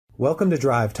Welcome to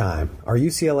Drive Time, our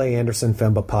UCLA Anderson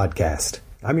FEMBA podcast.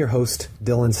 I'm your host,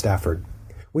 Dylan Stafford.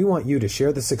 We want you to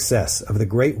share the success of the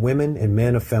great women and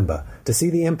men of FEMBA to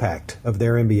see the impact of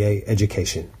their MBA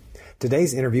education.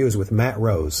 Today's interview is with Matt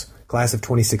Rose, class of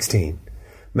 2016.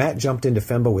 Matt jumped into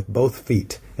FEMBA with both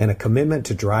feet and a commitment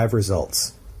to drive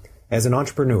results. As an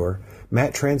entrepreneur,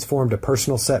 Matt transformed a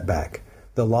personal setback,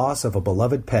 the loss of a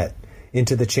beloved pet,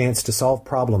 into the chance to solve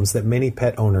problems that many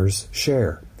pet owners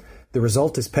share. The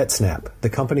result is PetSnap, the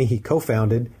company he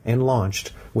co-founded and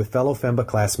launched with fellow FEMBA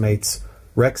classmates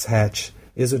Rex Hatch,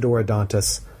 Isadora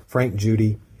Dantas, Frank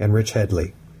Judy, and Rich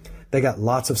Headley. They got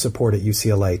lots of support at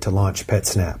UCLA to launch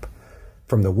PetSnap.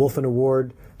 From the Wolfen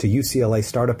Award to UCLA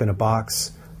Startup in a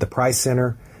Box, the Prize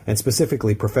Center, and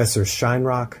specifically Professors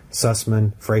Scheinrock,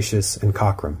 Sussman, Frasius, and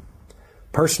Cockrum.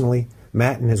 Personally,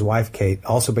 Matt and his wife Kate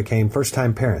also became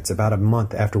first-time parents about a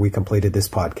month after we completed this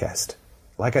podcast.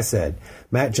 Like I said,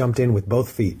 Matt jumped in with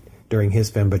both feet during his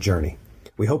FEMBA journey.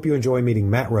 We hope you enjoy meeting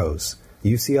Matt Rose,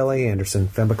 UCLA Anderson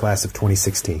FEMBA class of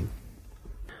 2016. Would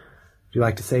you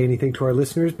like to say anything to our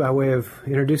listeners by way of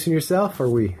introducing yourself, or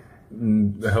we...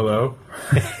 Hello.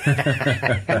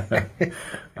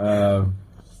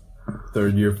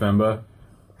 Third year FEMBA,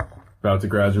 about to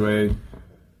graduate,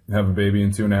 have a baby in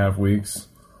 2.5 weeks.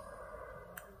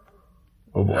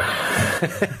 Oh boy.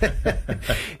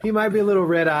 He might be a little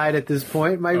red-eyed at this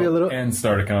point. Might be a little... And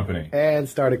start a company.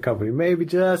 Maybe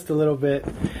just a little bit.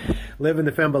 Living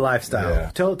the FEMBA lifestyle.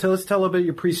 Yeah. Tell us a little bit of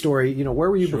your pre-story. You know, where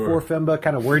were you before FEMBA?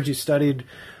 Kind of where'd you studied?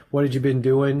 What had you been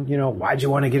doing? You know, why'd you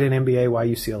want to get an MBA? Why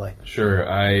UCLA? Sure.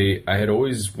 I had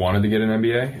always wanted to get an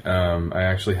MBA. I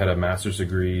actually had a master's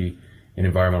degree in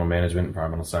environmental management,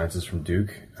 environmental sciences from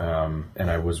Duke.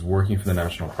 And I was working for the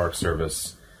National Park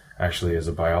Service actually as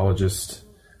a biologist.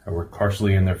 I worked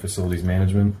partially in their facilities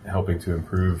management, helping to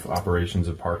improve operations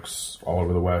of parks all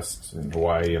over the West, in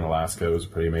Hawaii and Alaska. It was a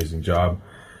pretty amazing job.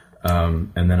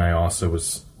 And then I also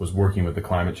was working with the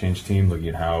climate change team, looking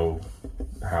at how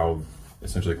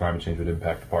essentially climate change would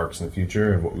impact parks in the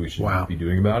future and what we should be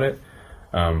doing about it,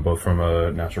 both from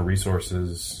a natural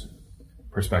resources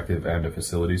perspective and a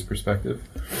facilities perspective.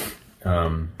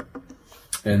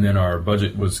 And then our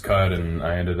budget was cut, and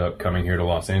I ended up coming here to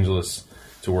Los Angeles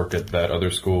to work at that other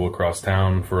school across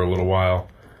town for a little while.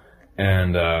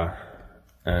 And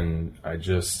I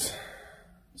just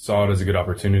saw it as a good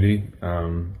opportunity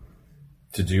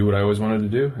to do what I always wanted to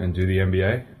do and do the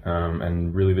MBA.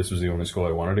 And really this was the only school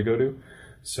I wanted to go to.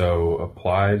 So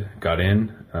applied, got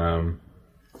in,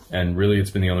 and really it's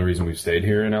been the only reason we've stayed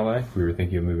here in LA. We were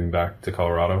thinking of moving back to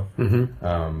Colorado,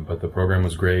 but the program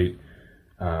was great.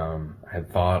 I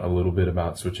had thought a little bit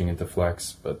about switching into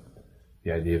flex, but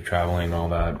the idea of traveling and all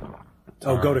that.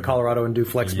 Go to Colorado and do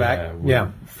flex back?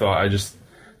 I just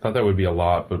thought that would be a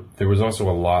lot, but there was also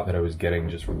a lot that I was getting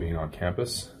just from being on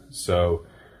campus. So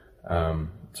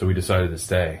we decided to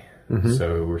stay.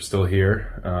 So we're still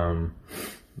here.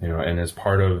 And as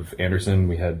part of Anderson,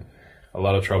 we had a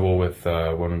lot of trouble with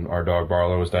when our dog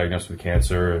Barlow was diagnosed with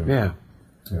cancer, and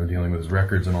dealing with his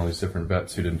records and all these different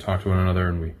vets who didn't talk to one another,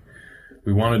 and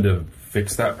we wanted to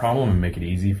fix that problem and make it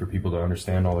easy for people to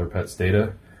understand all their pets'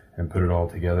 data and put it all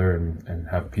together and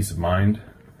have peace of mind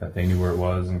that they knew where it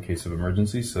was in case of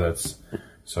emergency. So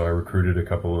I recruited a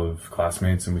couple of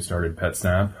classmates and we started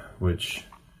PetSnap, which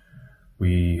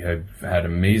we have had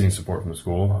amazing support from the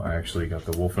school. I actually got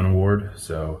the Wolfen Award,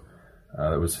 so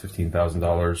that was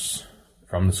 $15,000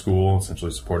 from the school,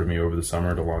 essentially supported me over the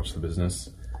summer to launch the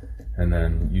business. And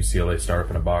then UCLA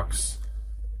Startup in a Box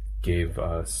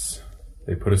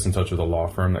they put us in touch with a law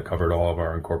firm that covered all of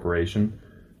our incorporation,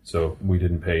 so we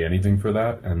didn't pay anything for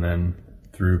that. And then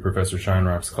through Professor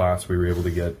Scheinrock's class, we were able to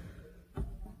get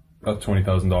about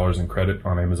 $20,000 in credit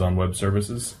on Amazon Web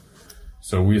Services.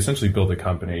 So we essentially built a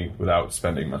company without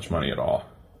spending much money at all,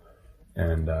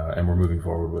 and we're moving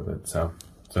forward with it. So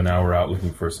now we're out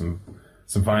looking for some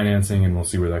financing, and we'll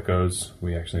see where that goes.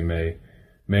 We actually may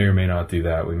or may not do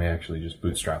that. We may actually just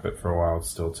bootstrap it for a while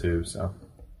still too. So.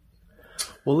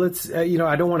 Well, let's. I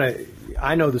don't want to.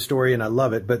 I know the story and I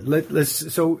love it, but let's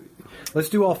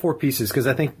do all four pieces, because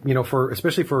I think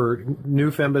especially for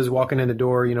new FEMBAs walking in the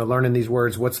door, learning these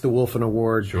words. What's the Wolfen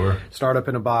Award? Sure. Startup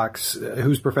in a Box.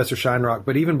 Who's Professor Scheinrock?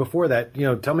 But even before that,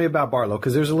 tell me about Barlow,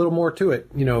 because there's a little more to it.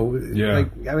 Yeah.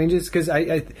 Just because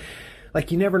I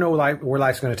you never know where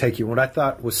life's going to take you. What I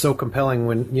thought was so compelling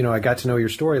when I got to know your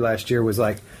story last year was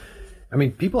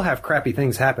people have crappy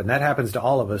things happen. That happens to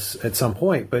all of us at some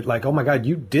point. But oh my God,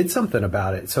 you did something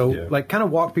about it. So kind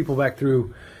of walk people back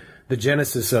through the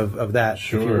genesis of that,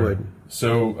 sure, if you would.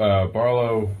 So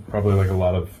Barlow, probably like a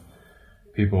lot of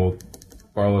people,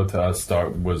 Barlow to us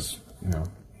was,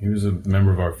 was a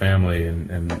member of our family,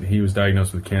 and he was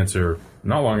diagnosed with cancer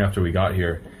not long after we got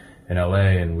here in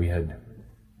LA, and we had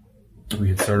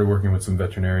started working with some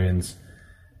veterinarians,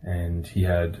 and he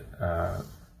had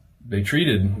they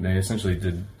essentially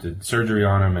did surgery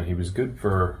on him, and he was good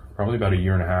for probably about a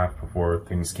year and a half before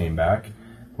things came back.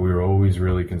 But we were always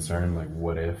really concerned, like,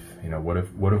 what if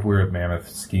we're at Mammoth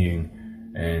skiing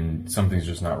and something's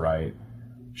just not right?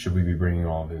 Should we be bringing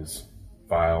all of his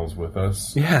files with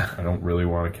us? Yeah. I don't really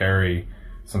want to carry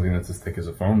something that's as thick as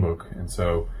a phone book. And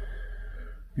so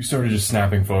we started just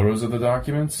snapping photos of the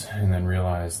documents, and then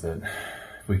realized that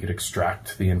if we could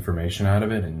extract the information out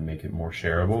of it and make it more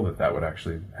shareable, that would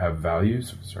actually have value.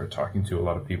 So we started talking to a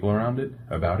lot of people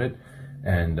about it.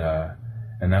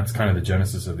 And that's kind of the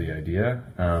genesis of the idea.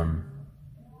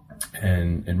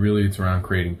 And really it's around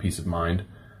creating peace of mind.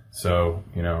 So,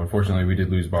 unfortunately we did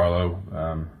lose Barlow,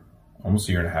 almost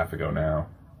a year and a half ago now,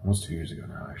 almost 2 years ago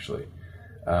now, actually.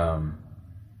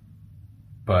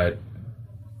 But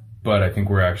I think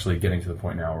we're actually getting to the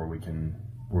point now where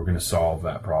we're going to solve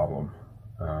that problem.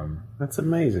 That's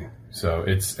amazing. So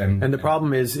and the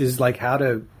problem is like how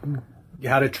to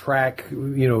track,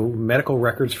 medical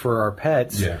records for our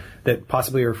pets that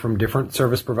possibly are from different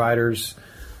service providers.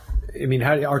 I mean,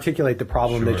 how do you articulate the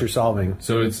problem that you're solving?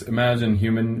 So imagine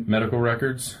human medical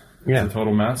records. Yeah. It's a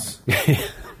total mess.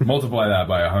 Multiply that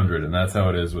by 100, and that's how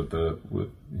it is in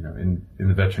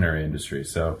the veterinary industry.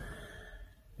 So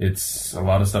it's a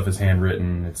lot of stuff is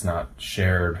handwritten. It's not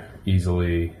shared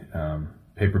easily.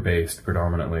 Paper-based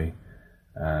predominantly.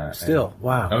 Still,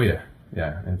 wow. Oh yeah.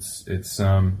 Yeah. It's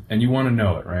and you want to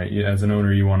know it, right? As an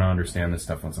owner, you want to understand this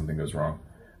stuff when something goes wrong,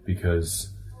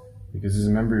 because as a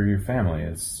member of your family,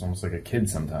 it's almost like a kid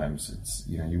sometimes. It's,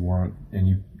 you want, and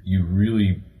you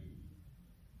really,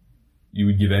 you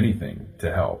would give anything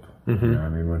to help. Mm-hmm. I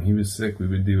mean, when he was sick, we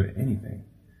would do anything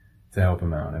to help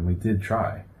him out, and we did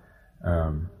try.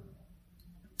 And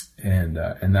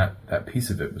that piece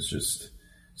of it was just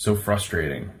so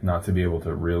frustrating not to be able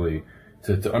to really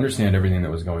to understand everything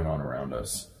that was going on around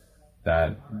us.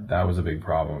 That was a big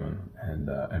problem, and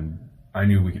I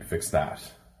knew we could fix that.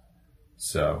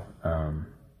 So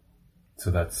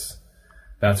that's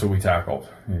what we tackled.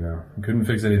 We couldn't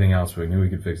fix anything else, but we knew we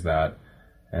could fix that.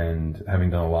 And having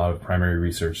done a lot of primary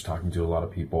research, talking to a lot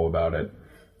of people about it,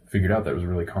 figured out that it was a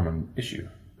really common issue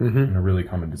and a really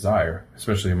common desire,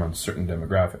 especially among certain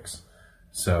demographics.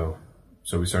 So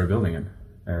we started building it,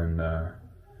 and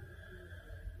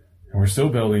we're still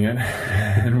building it,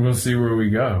 and we'll see where we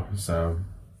go. So.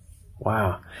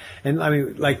 Wow. And I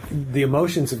mean, like, the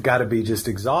emotions have got to be just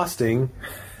exhausting.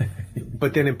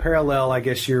 But then in parallel, I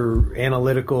guess your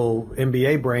analytical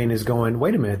MBA brain is going,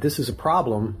 wait a minute, this is a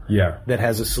problem that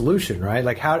has a solution, right?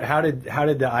 Like, how did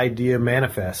the idea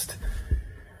manifest?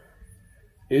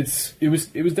 It was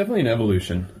definitely an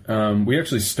evolution. We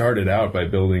actually started out by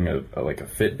building a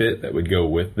Fitbit that would go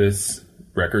with this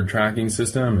record tracking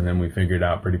system, and then we figured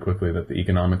out pretty quickly that the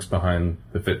economics behind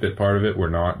the Fitbit part of it were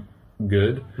not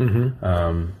good.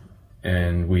 Mm-hmm.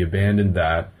 And we abandoned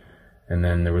that, and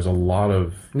then there was a lot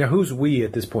of... Now, who's we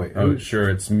at this point? Sure,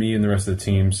 it's me and the rest of the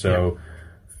team, so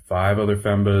 5 other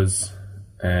Fembas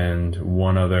and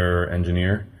 1 other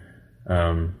engineer,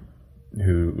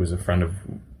 who was a friend of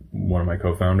one of my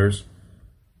co-founders,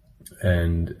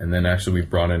 and then actually we've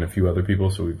brought in a few other people,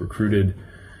 so we've recruited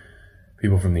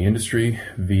people from the industry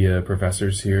via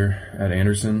professors here at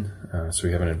Anderson. So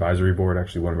we have an advisory board.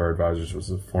 Actually, one of our advisors was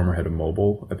the former head of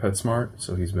mobile at PetSmart.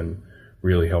 So he's been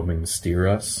really helping steer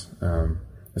us,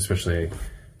 especially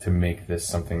to make this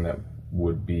something that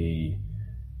would be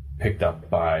picked up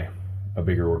by a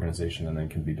bigger organization and then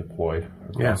can be deployed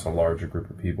across a larger group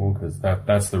of people. Because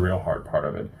that's the real hard part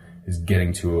of it, is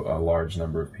getting to a large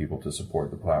number of people to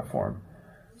support the platform.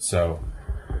 So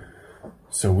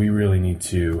we really need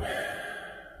to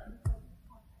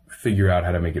figure out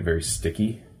how to make it very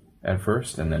sticky at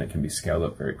first, and then it can be scaled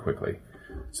up very quickly.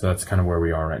 So that's kind of where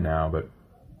we are right now. But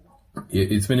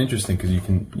it's been interesting because you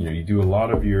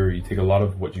take a lot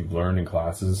of what you've learned in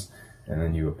classes and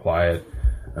then you apply it.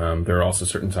 There are also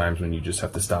certain times when you just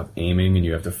have to stop aiming and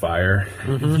you have to fire.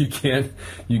 Mm-hmm.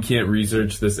 You can't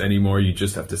research this anymore. You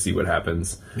just have to see what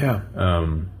happens. Yeah.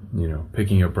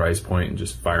 Picking a price point and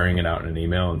just firing it out in an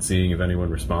email and seeing if anyone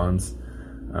responds.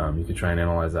 You could try and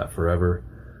analyze that forever.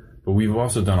 But we've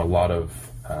also done a lot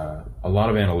of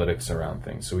analytics around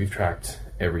things. So we've tracked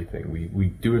everything. We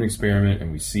do an experiment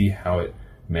and we see how it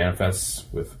manifests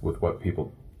with what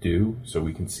people do. So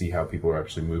we can see how people are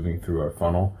actually moving through our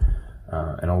funnel.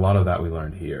 And a lot of that we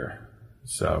learned here.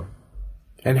 So.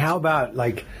 And how about,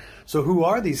 like, So who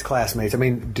are these classmates? I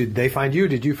mean, did they find you?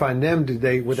 Did you find them?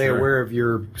 Were they aware of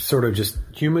your sort of just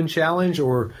human challenge,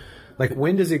 or like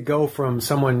when does it go from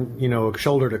someone, a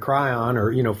shoulder to cry on,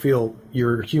 or, feel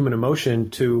your human emotion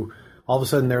to all of a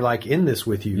sudden they're like in this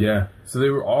with you? Yeah. So they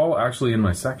were all actually in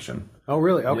my section. Oh,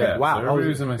 really? Okay. Yeah, Wow. So everybody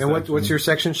was in my and section. what's your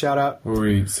section? Shout out. Were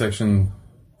we section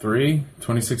 3,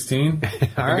 2016? I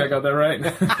think I got that right.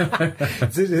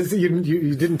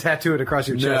 You didn't tattoo it across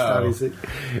your chest, obviously.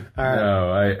 All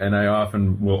right. No, I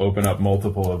often will open up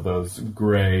multiple of those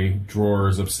gray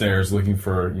drawers upstairs looking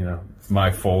for, my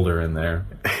folder in there.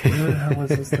 Where the hell was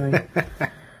this thing?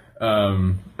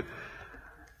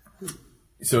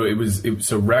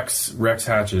 So Rex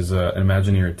Hatch is an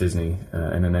Imagineer at Disney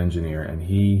and an engineer, and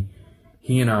he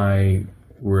and I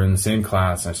were in the same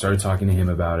class. And I started talking to him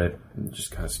about it,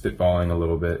 just kind of spitballing a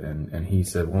little bit, and he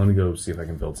said, "Well, let me go see if I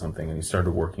can build something." And he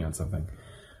started working on something,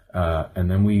 and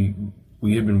then we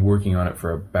had been working on it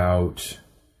for about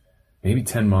maybe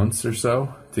 10 months or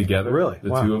so together. Really?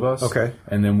 The Wow. two of us. Okay.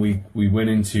 And then we went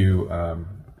into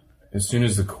as soon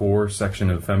as the core section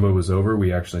of Femba was over,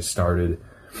 we actually started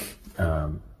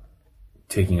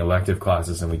taking elective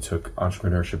classes, and we took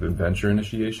entrepreneurship and venture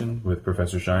initiation with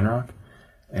Professor Shinerock.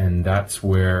 And that's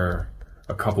where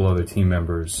a couple other team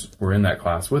members were in that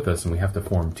class with us, and we have to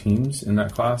form teams in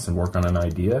that class and work on an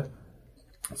idea.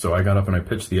 So I got up and I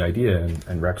pitched the idea,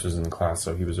 and Rex was in the class,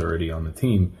 so he was already on the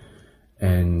team.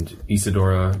 And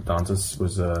Isadora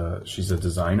Dantas she's a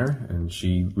designer, and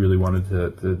she really wanted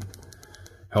to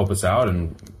help us out,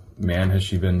 and man, has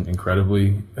she been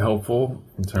incredibly helpful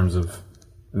in terms of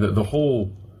the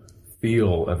whole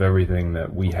feel of everything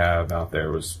that we have out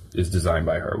there is designed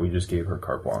by her. We just gave her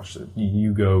carte blanche.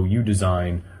 You go, you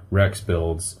design, Rex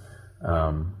builds.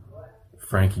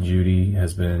 Frankie Judy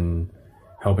has been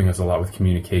helping us a lot with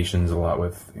communications, a lot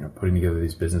with putting together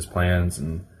these business plans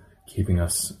and keeping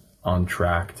us on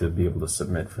track to be able to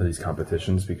submit for these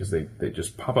competitions, because they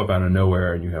just pop up out of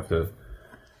nowhere, and you have to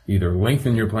either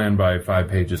lengthen your plan by 5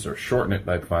 pages or shorten it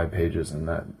by 5 pages, and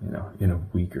that, in a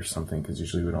week or something, because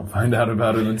usually we don't find out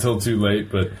about it until too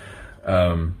late. But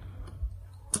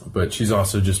she's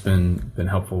also just been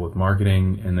helpful with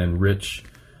marketing. And then Rich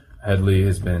Headley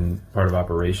has been part of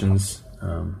operations,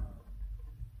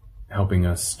 helping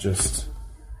us just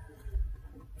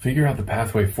figure out the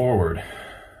pathway forward,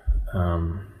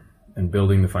 and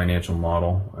building the financial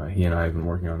model. He and I have been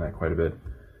working on that quite a bit,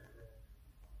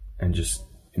 and just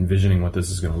envisioning what this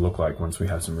is going to look like once we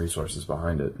have some resources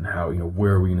behind it, and how,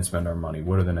 where are we going to spend our money?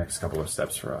 What are the next couple of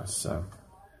steps for us? So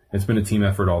it's been a team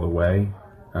effort all the way.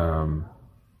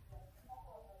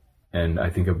 And I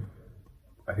think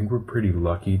we're pretty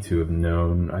lucky to have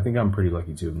known, I'm pretty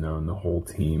lucky to have known the whole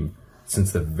team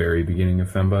since the very beginning of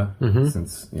Femba. Mm-hmm.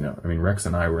 Since, Rex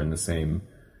and I were in the same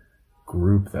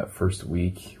group that first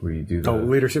week where you do the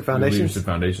Leadership Foundations? Leadership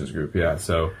Foundations group, yeah.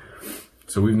 So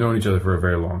we've known each other for a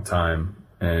very long time,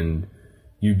 and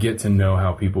you get to know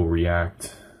how people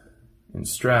react in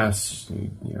stress,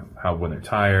 how when they're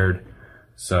tired.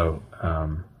 So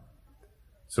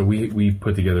we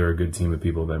put together a good team of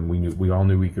people. Then we all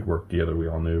knew we could work together. We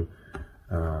all knew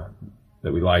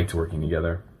that we liked working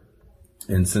together.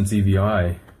 And since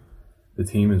EVI, the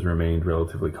team has remained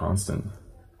relatively constant.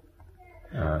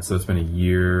 So it's been a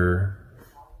year.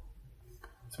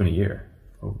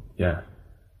 Oh, yeah.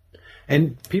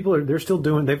 And people they're still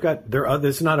doing,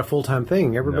 this is not a full-time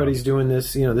thing. Everybody's doing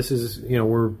this, this is,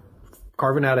 we're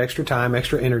carving out extra time,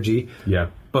 extra energy. Yeah.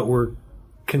 But we're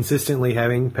consistently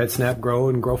having PetSnap grow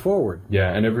and grow forward.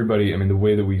 Yeah. And everybody, the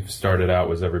way that we've started out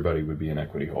was everybody would be an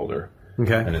equity holder.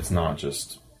 Okay. And it's not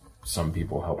just some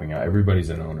people helping out. Everybody's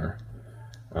an owner.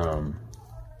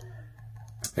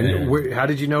 And how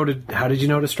did you know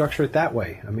to structure it that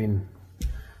way?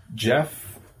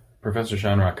 Professor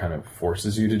Shinerock kind of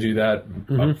forces you to do that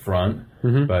up front,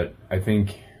 but I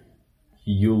think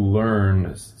you'll learn,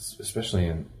 especially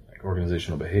in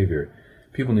organizational behavior,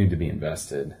 people need to be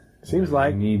invested. Seems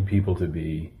like you need people to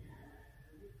be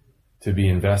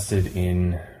invested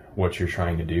in what you're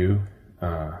trying to do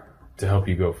to help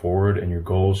you go forward, and your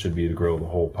goal should be to grow the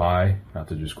whole pie, not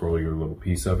to just grow your little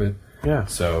piece of it. Yeah.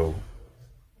 So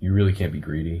you really can't be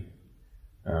greedy.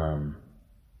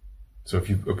 So if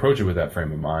you approach it with that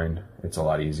frame of mind, it's a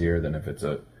lot easier than if it's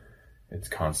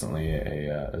constantly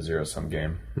a zero-sum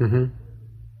game. Mm-hmm.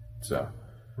 So.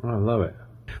 Oh, I love it.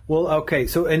 Well, okay.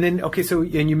 So and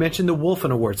you mentioned the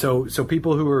Wolfen Award. So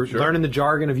people who are learning the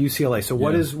jargon of UCLA. So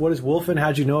what is Wolfen?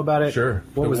 How'd you know about it? Sure.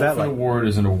 What was that like? The Wolfen Award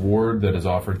is an award that is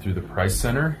offered through the Price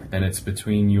Center, and it's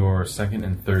between your second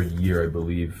and third year, I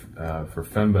believe, for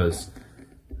FEMBAs.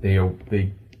 They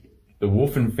the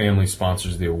Wolfen family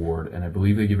sponsors the award, and I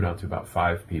believe they give it out to about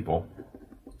 5 people.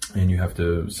 And you have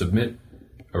to submit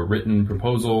a written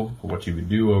proposal for what you would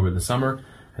do over the summer.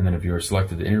 And then if you are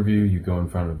selected to interview, you go in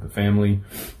front of the family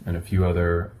and a few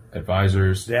other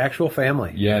advisors. The actual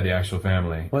family? Yeah, the actual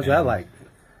family. What's that like?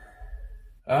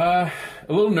 A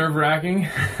little nerve-wracking.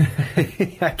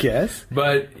 I guess.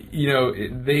 But,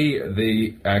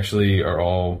 they actually are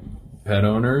all pet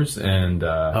owners and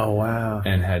oh, wow.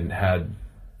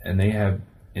 And they have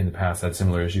in the past had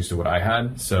similar issues to what I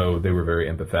had, so they were very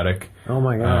empathetic. Oh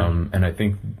my God. And I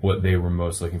think what they were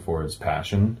most looking for is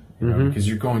passion, because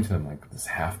you're going to them like this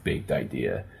half-baked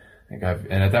idea. And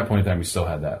at that point in time, we still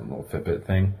had that little Fitbit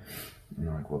thing.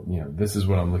 And this is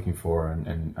what I'm looking for,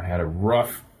 and I had a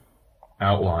rough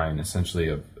outline essentially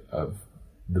of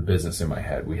the business in my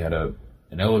head. We had an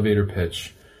elevator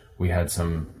pitch. We had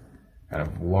some kind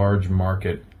of large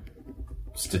market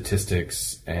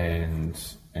statistics, and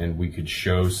we could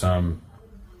show some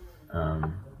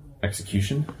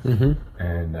execution.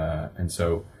 And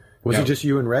so was it just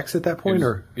you and Rex at that point,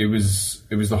 or it was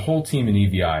the whole team in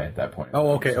EVI at that point?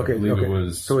 Oh, okay, so okay. I believe okay. it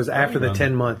was. So it was after the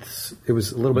 10 months. It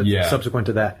was a little bit subsequent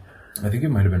to that. I think it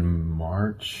might have been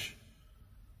March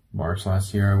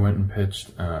last year. I went and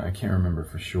pitched. I can't remember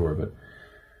for sure, but.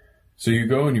 So you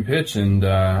go and you pitch, and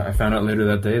I found out later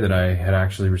that day that I had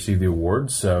actually received the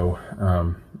award. So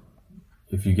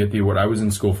if you get the award, I was in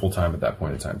school full-time at that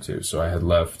point in time too. So I had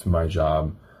left my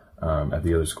job at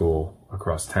the other school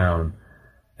across town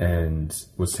and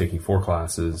was taking 4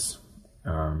 classes.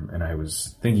 And I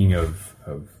was thinking of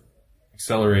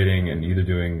accelerating and either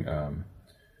doing,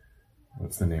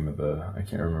 what's the name of I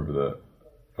can't remember the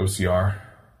OCR.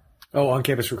 Oh,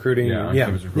 on-campus recruiting. Yeah,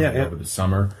 on-campus recruiting over the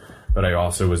summer. But I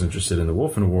also was interested in the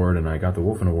Wolfen Award, and I got the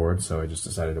Wolfen Award, so I just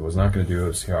decided I was not going to do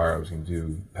OCR. I was going to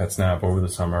do PetSnap over the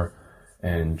summer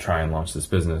and try and launch this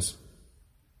business.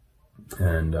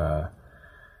 And that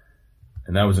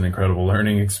was an incredible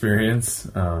learning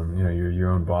experience. You're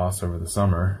your own boss over the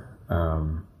summer.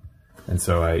 And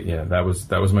so that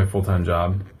was my full-time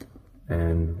job.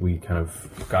 And we kind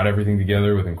of got everything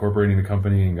together with incorporating the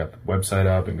company and got the website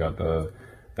up and got the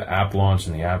app launch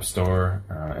in the App Store,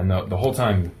 and the whole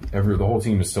time, the whole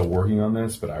team is still working on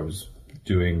this. But I was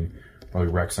doing,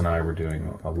 probably Rex and I were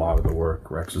doing a lot of the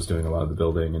work. Rex was doing a lot of the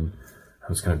building, and I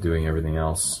was kind of doing everything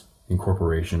else.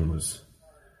 Incorporation was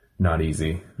not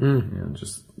easy,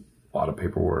 just a lot of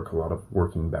paperwork, a lot of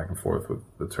working back and forth with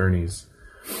attorneys.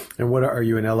 And what are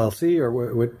you, an LLC, or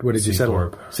what did you settle?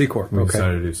 C-Corp. C-Corp. We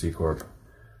decided to do C-Corp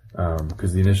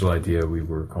because the initial idea we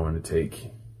were going to take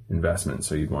investment,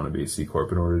 so you'd want to be a C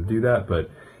Corp in order to do that. But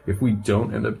if we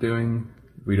don't end up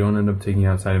taking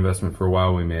outside investment for a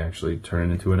while, we may actually turn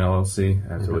it into an LLC.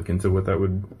 I have to look into what that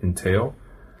would entail.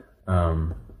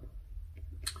 But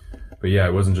yeah,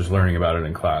 it wasn't just learning about it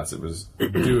in class; it was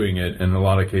doing it. And in a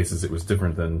lot of cases, it was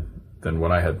different than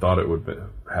what I had thought it would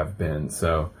have been.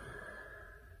 So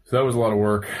that was a lot of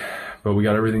work. But we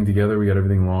got everything together. We got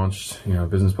everything launched.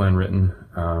 Business plan written,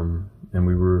 and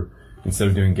we were. Instead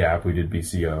of doing GAAP, we did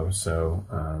BCO, so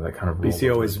that kind of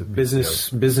BCO is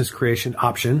business creation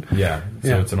option. Yeah,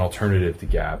 so it's an alternative to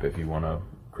GAAP. If you want to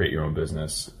create your own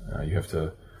business, you have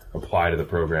to apply to the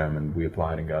program, and we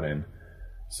applied and got in.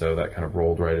 So that kind of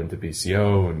rolled right into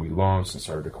BCO, and we launched and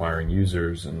started acquiring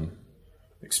users and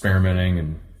experimenting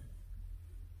and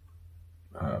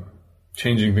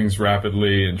changing things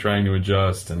rapidly and trying to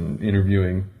adjust and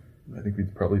interviewing. I think we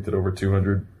probably did over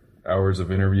 200 hours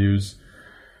of interviews.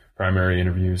 Primary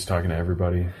interviews, talking to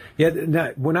everybody. Yeah,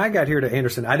 now, when I got here to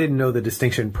Anderson, I didn't know the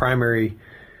distinction primary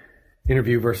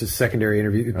interview versus secondary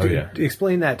interview.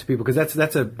 Explain that to people, because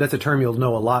that's a term you'll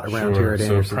know a lot around here at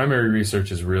Anderson. So primary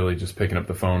research is really just picking up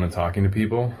the phone and talking to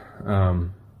people.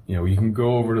 You can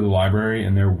go over to the library,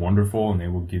 and they're wonderful, and they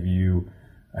will give you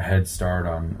a head start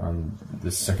on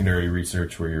this secondary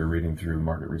research where you're reading through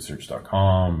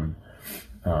marketresearch.com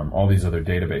and all these other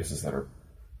databases that are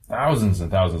thousands and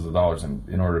thousands of dollars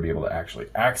in order to be able to actually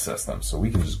access them. So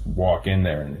we can just walk in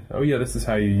there and, this is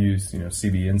how you use,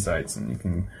 CB Insights, and you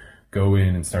can go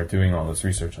in and start doing all this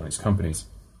research on these companies.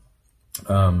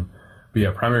 But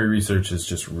yeah, primary research is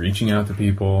just reaching out to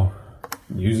people,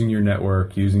 using your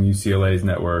network, using UCLA's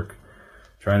network,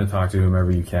 trying to talk to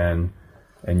whomever you can,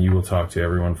 and you will talk to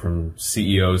everyone from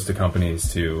CEOs to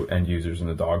companies to end users in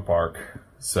the dog park.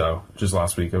 So just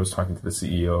last week I was talking to the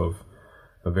CEO of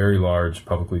a very large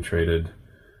publicly traded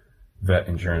vet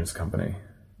insurance company.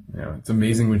 It's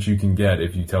amazing what you can get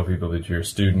if you tell people that you're a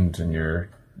student and you're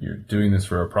you're doing this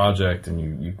for a project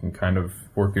and you can kind of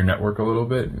work your network a little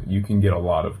bit, you can get a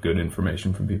lot of good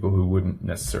information from people who wouldn't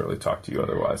necessarily talk to you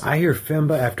otherwise. I hear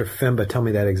FEMBA after FEMBA tell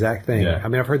me that exact thing. Yeah. I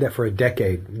mean, I've heard that for a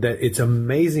decade, that it's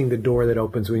amazing the door that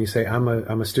opens when you say, I'm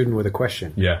a student with a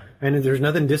question. Yeah. And there's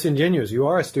nothing disingenuous. You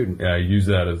are a student. Yeah, use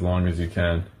that as long as you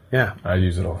can. Yeah. I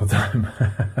use it all the time.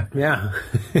 Yeah.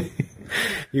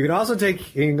 You can also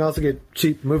get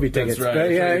cheap movie tickets. That's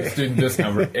right. Yeah. Student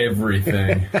discount for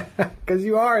everything. Because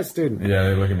you are a student. Yeah,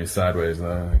 they look at me sideways.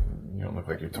 You don't look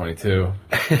like you're 22.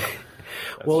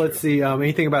 Well, let's see.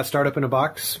 Anything about Startup in a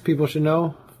Box people should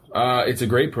know? It's a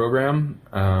great program.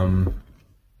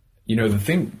 The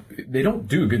thing, they don't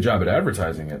do a good job at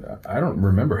advertising it. I don't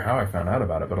remember how I found out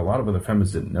about it, but a lot of other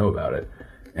FEMBAs didn't know about it.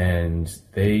 And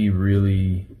they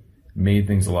really made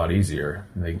things a lot easier.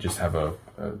 They just have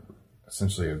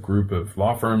essentially a group of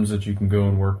law firms that you can go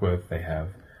and work with. They have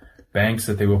banks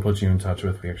that they will put you in touch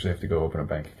with. We actually have to go open a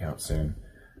bank account soon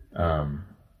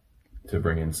to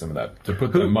bring in some of that, to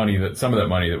put some of that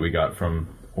money that we got from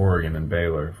Oregon and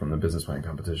Baylor from the business plan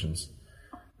competitions.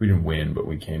 We didn't win, but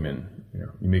we came in. You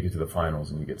make it to the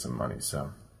finals and you get some money.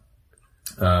 So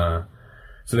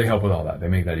they help with all that. They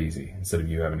make that easy instead of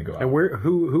you having to go out. And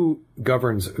who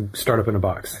governs Startup in a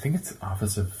Box? I think it's it's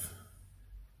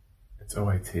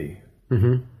OIT.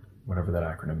 Mm-hmm. Whatever that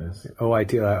acronym is.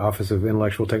 OIT, Office of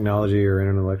Intellectual Technology or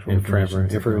Intellectual Transfer.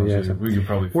 Yeah, we could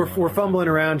probably. We're fumbling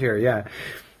around here, yeah.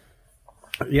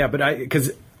 Yeah, but I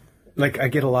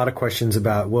get a lot of questions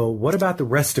about, well, what about the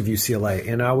rest of UCLA?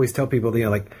 And I always tell people,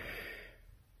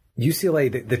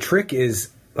 UCLA, the trick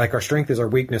is, our strength is our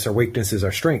weakness is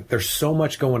our strength. There's so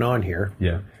much going on here.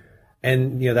 Yeah.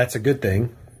 And, that's a good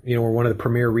thing. We're one of the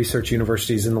premier research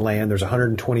universities in the land. There's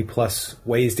 120 plus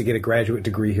ways to get a graduate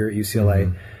degree here at UCLA.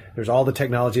 Mm-hmm. There's all the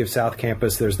technology of South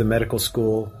Campus. There's the medical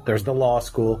school. There's the law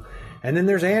school. And then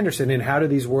there's Anderson. And how do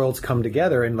these worlds come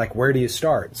together? And where do you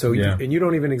start? So, you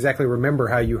don't even exactly remember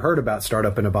how you heard about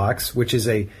Startup in a Box, which is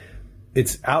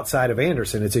it's outside of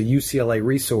Anderson. It's a UCLA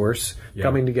resource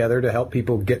coming together to help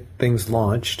people get things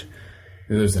launched.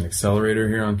 There's an accelerator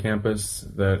here on campus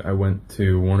that I went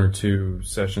to one or two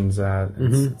sessions at.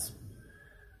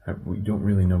 We don't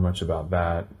really know much about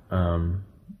that.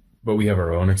 But we have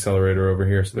our own accelerator over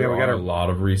here, so there are a lot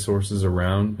of resources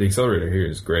around. The accelerator here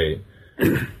is great.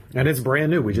 And it's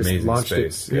brand new. We just amazing launched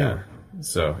space. it. Yeah.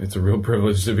 So it's a real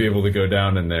privilege to be able to go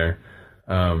down in there.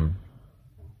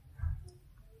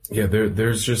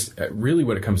 There's just really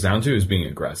what it comes down to is being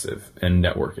aggressive and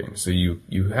networking. So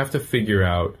you have to figure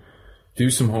out, do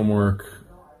some homework,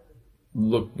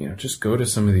 look, just go to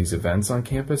some of these events on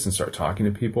campus and start talking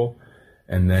to people,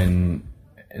 and then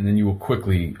you will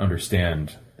quickly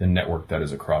understand the network that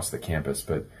is across the campus.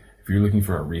 But if you're looking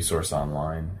for a resource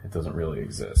online, it doesn't really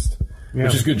exist,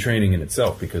 which is good training in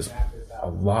itself, because a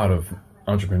lot of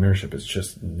entrepreneurship is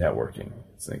just networking.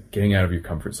 It's like getting out of your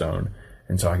comfort zone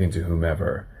and talking to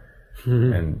whomever.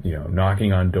 Mm-hmm. And,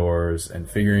 knocking on doors and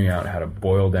figuring out how to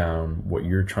boil down what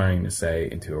you're trying to say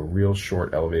into a real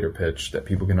short elevator pitch that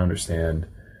people can understand,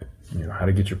 how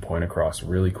to get your point across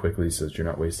really quickly so that you're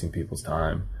not wasting people's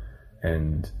time,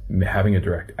 and having a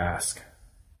direct ask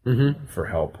for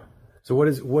help. So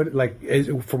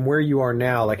from where you are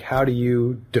now, how do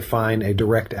you define a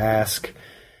direct ask?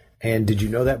 And did you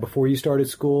know that before you started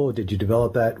school? Did you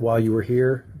develop that while you were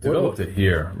here? Developed it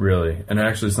here, really. And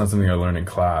actually, it's not something I learned in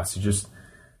class.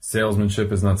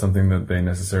 Salesmanship is not something that they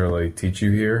necessarily teach you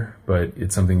here, but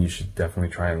it's something you should definitely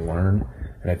try and learn.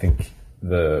 And I think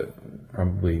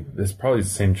probably the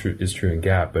same is true in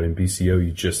Gap, but in BCO,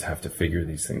 you just have to figure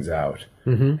these things out.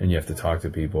 Mm-hmm. And you have to talk to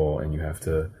people, and you have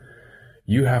to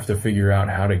figure out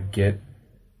how to get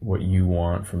what you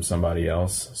want from somebody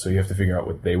else. So you have to figure out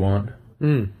what they want.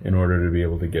 In order to be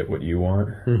able to get what you want.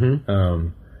 Mm-hmm.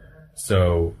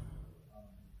 So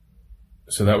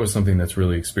that was something that's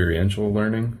really experiential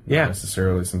learning. Not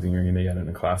necessarily something you're going to get in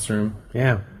a classroom.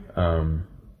 Yeah.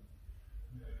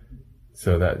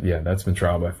 So that's been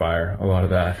trial by fire, a lot of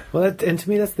that. Well, and to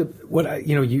me, that's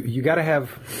you got to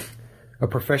have a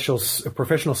professional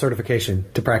certification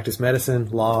to practice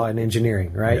medicine, law, and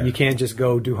engineering, right? Yeah. You can't just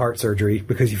go do heart surgery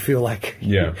because you feel like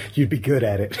you'd be good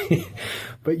at it.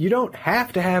 But you don't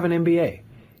have to have an MBA.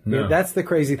 No. That's the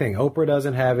crazy thing. Oprah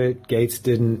doesn't have it. Gates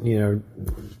didn't,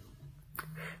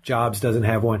 Jobs didn't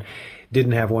have one.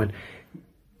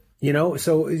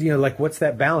 What's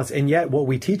that balance? And yet what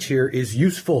we teach here is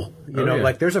useful.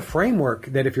 There's a framework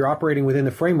that if you're operating within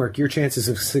the framework, your chances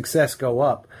of success go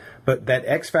up. But that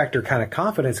X factor kind of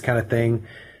confidence kind of thing,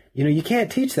 you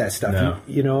can't teach that stuff.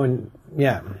 No.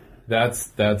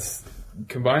 That's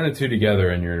combine the two together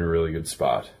and you're in a really good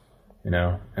spot.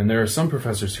 And there are some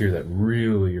professors here that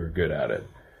really are good at it.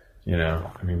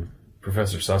 I mean,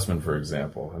 Professor Sussman, for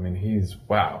example. I mean, he's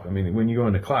wow. I mean, when you go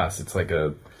into class, it's like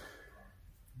a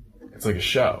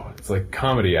show. It's like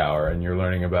comedy hour, and you're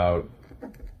learning about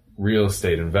real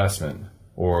estate investment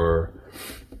or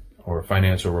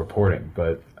financial reporting.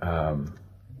 But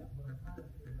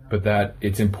that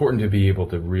it's important to be able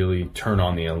to really turn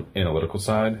on the analytical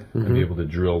side and be able to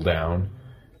drill down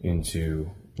into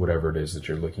whatever it is that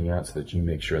you're looking at, so that you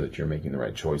make sure that you're making the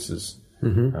right choices,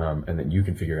 and that you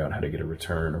can figure out how to get a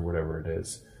return or whatever it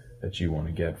is that you want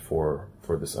to get for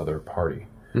this other party.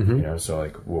 So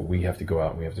like, well, we have to go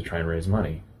out and we have to try and raise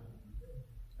money.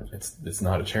 It's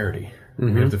not a charity.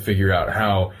 We have to figure out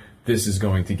how this is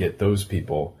going to get those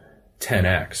people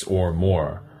 10x or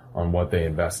more on what they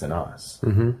invest in us.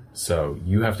 So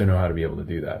you have to know how to be able to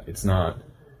do that. It's not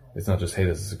just, hey,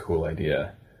 this is a cool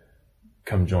idea,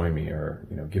 come join me, or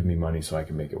give me money so I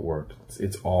can make it work.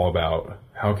 It's all about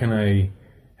how can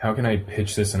I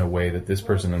pitch this in a way that this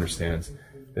person understands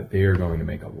that they are going to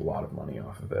make a lot of money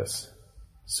off of this.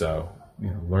 So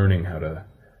learning how to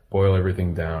boil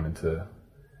everything down into,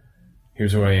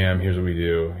 here's who I am, here's what we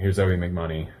do, here's how we make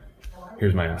money,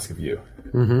 here's my ask of you.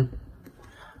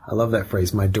 I love that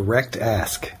phrase, my direct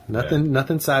ask.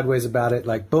 Nothing sideways about it,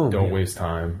 like boom. Don't waste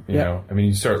time, you know. I mean,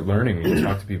 you start learning when you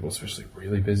talk to people, especially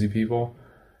really busy people.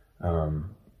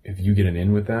 If you get an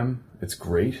in with them, it's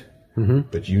great,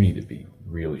 but you need to be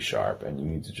really sharp, and you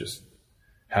need to just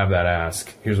have that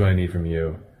ask, here's what I need from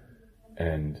you,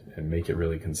 and make it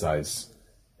really concise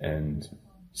and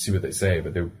see what they say.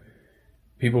 But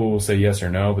people will say yes or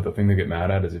no, but the thing they get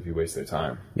mad at is if you waste their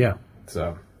time. Yeah.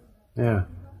 So. Yeah.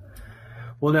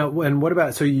 Well, now, and what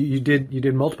about, so you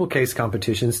did multiple case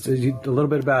competitions. A little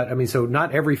bit about, I mean, so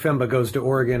not every FEMBA goes to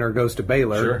Oregon or goes to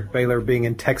Baylor. Sure. Baylor being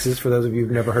in Texas, for those of you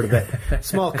who've never heard of that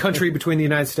small country between the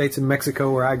United States and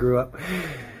Mexico where I grew up.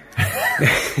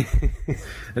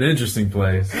 An interesting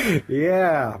place.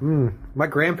 Yeah. My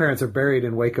grandparents are buried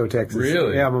in Waco, Texas.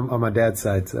 Really? Yeah, on my dad's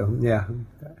side. So, yeah.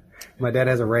 My dad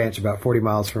has a ranch about 40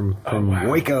 miles from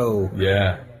Waco.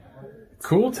 Yeah.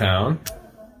 Cool town.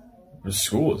 The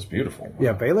school is beautiful. Wow.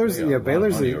 Yeah, Baylor's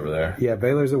over there. Yeah,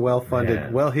 Baylor's a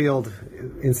well-funded, well-heeled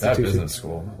institution. That business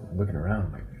school. Looking around,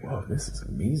 I'm like, whoa, this is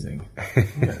amazing.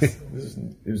 Yes,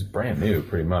 it was brand new,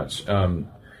 pretty much.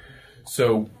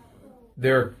 So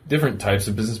there are different types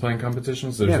of business plan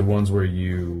competitions. There's the ones where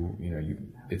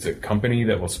it's a company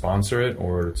that will sponsor it,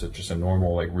 or it's just a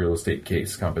normal like real estate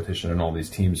case competition, and all these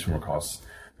teams from across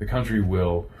the country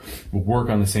will work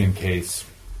on the same case.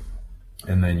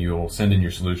 And then you'll send in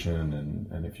your solution,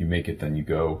 and if you make it, then you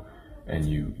go and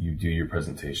you do your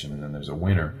presentation, and then there's a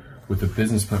winner. With the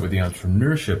business plan, with the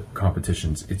entrepreneurship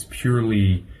competitions, it's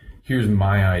purely, here's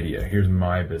my idea, here's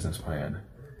my business plan,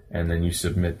 and then you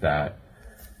submit that.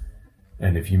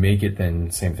 And if you make it,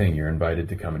 then same thing, you're invited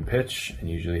to come and pitch, and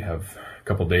you usually have a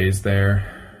couple days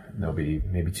there. And there'll be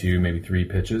maybe 2, maybe 3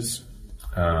 pitches.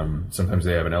 Sometimes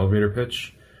they have an elevator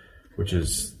pitch, which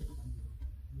is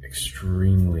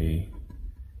extremely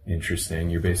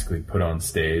interesting. You're basically put on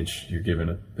stage. You're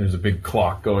given there's a big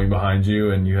clock going behind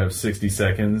you, and you have 60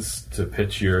 seconds to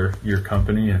pitch your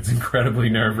company. It's incredibly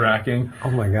nerve-wracking. Oh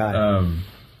my God.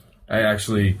 I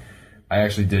actually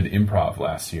did improv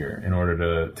last year in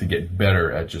order to get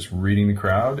better at just reading the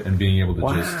crowd and being able to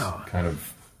just kind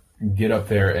of get up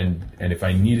there and if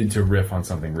I needed to riff on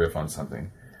something.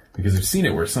 Because I've seen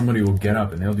it where somebody will get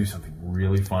up and they'll do something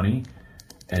really funny,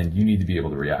 and you need to be able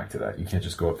to react to that. You can't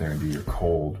just go up there and do your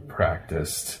cold,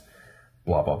 practiced,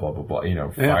 blah, blah, blah, blah,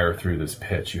 blah, fire through this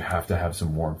pitch. You have to have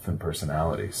some warmth and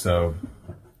personality. So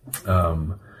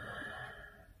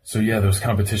those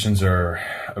competitions are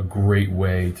a great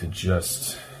way to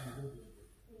just,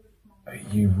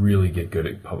 you really get good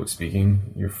at public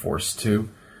speaking. You're forced to,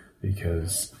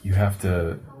 because you have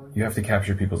to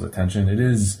capture people's attention. It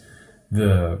is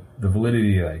the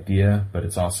validity of the idea, but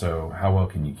it's also how well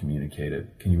can you communicate it?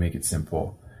 Can you make it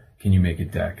simple? Can you make a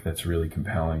deck that's really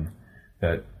compelling,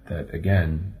 that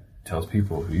again tells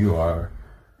people who you are,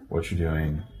 what you're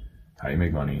doing, how you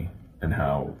make money, and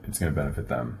how it's going to benefit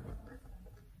them.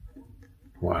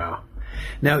 Wow.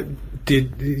 Now,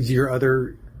 did your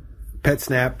other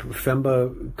PetSnap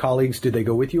FEMBA colleagues, did they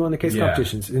go with you on the case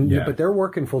competitions? But they're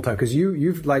working full time, because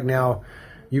you've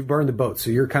burned the boat, so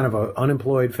you're kind of an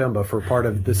unemployed FEMBA for part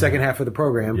of the second half of the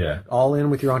program, all in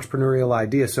with your entrepreneurial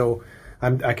idea. So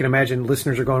I can imagine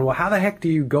listeners are going, well, how the heck do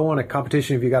you go on a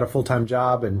competition if you got a full-time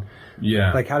job? And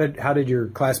like, how did your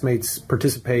classmates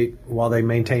participate while they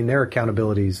maintain their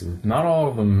accountabilities? And not all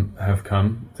of them have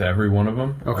come to every one of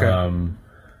them. Okay.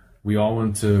 We all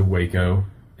went to Waco,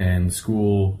 and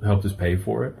school helped us pay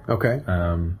for it. Okay.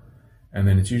 And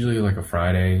then it's usually like a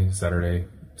Friday, Saturday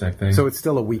type thing. So it's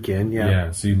still a weekend, yeah.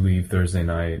 Yeah, so you leave Thursday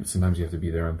night. Sometimes you have to be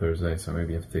there on Thursday, so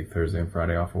maybe you have to take Thursday and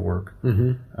Friday off of work.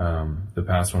 The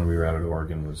past one we were out at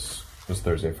Oregon was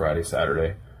Thursday, Friday,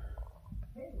 Saturday.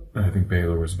 And I think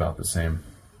Baylor was about the same.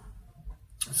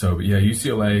 So, but yeah,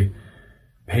 UCLA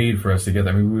paid for us to get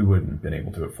that. I mean, we wouldn't have been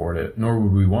able to afford it, nor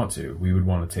would we want to. We would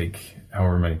want to take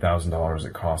however many $1,000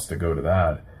 it costs to go to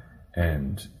that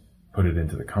and put it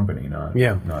into the company, not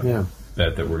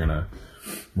that we're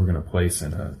gonna place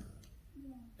in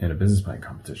a business plan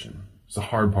competition. So the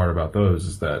hard part about those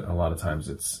is that a lot of times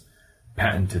it's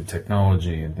patented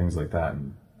technology and things like that,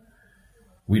 and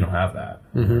we don't have that.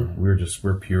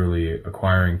 We're purely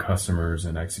acquiring customers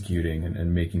and executing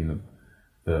and making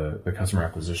the customer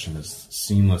acquisition as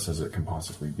seamless as it can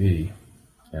possibly be,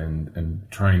 and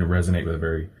trying to resonate with a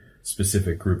very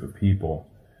specific group of people.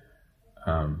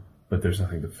 But there's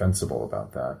nothing defensible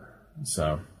about that.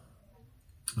 So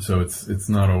it's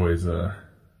not always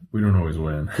we don't always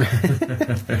win.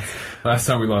 Last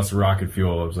time we lost rocket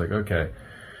fuel, I was like, okay,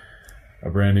 a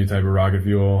brand new type of rocket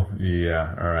fuel.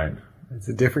 Yeah, all right. It's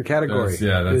a different category.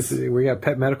 We got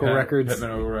pet medical records. Pet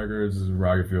medical records,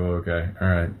 rocket fuel. Okay, all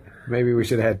right. Maybe we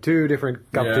should have had two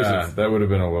different competitions. Yeah, that would have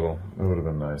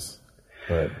been nice.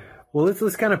 But well,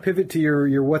 let's kind of pivot to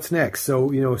your what's next. So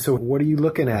what are you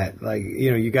looking at? Like,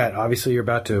 you got, obviously you're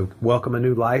about to welcome a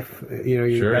new life.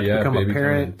 You're about to become a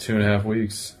parent. 2.5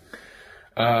 weeks.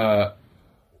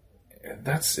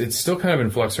 It's still kind of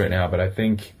in flux right now, but I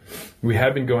think we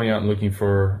have been going out and looking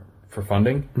for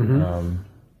funding.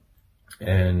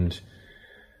 And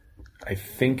I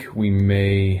think we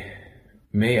may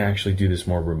actually do this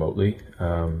more remotely.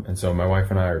 And so my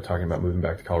wife and I are talking about moving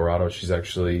back to Colorado. She's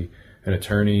actually an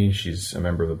attorney. She's a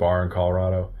member of the bar in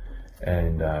Colorado,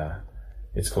 and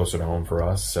it's closer to home for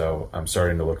us. So I'm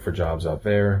starting to look for jobs out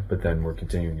there, but then we're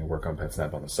continuing to work on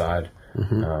PetSnap on the side,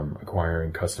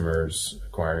 acquiring customers,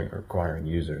 acquiring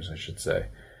users, I should say.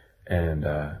 And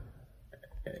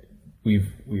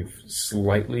we've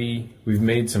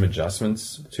made some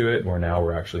adjustments to it, where now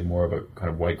we're actually more of a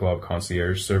kind of white glove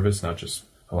concierge service, not just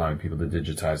allowing people to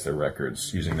digitize their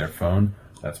records using their phone.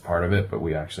 That's part of it, but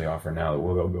we actually offer now that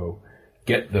we'll go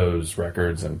get those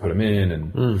records and put them in,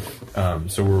 and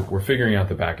so we're figuring out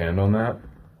the back end on that.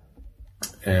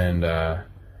 And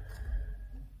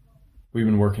we've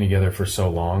been working together for so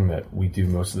long that we do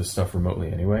most of this stuff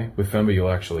remotely anyway. With Femba,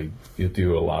 you'll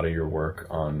do a lot of your work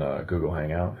on Google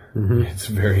Hangout. It's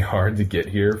very hard to get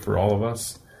here for all of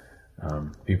us.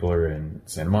 People are in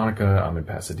Santa Monica. I'm in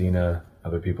Pasadena.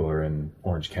 Other people are in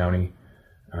Orange County.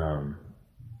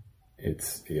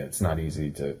 It's not easy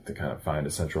to kind of find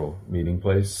a central meeting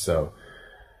place. So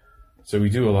we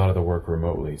do a lot of the work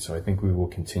remotely. So I think we will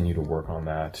continue to work on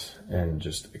that and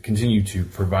just continue to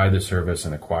provide the service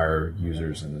and acquire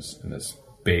users in this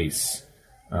base.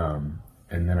 And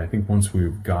then I think once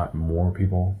we've got more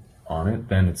people on it,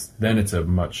 then it's a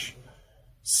much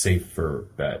safer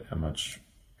bet, a much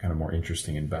kind of more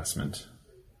interesting investment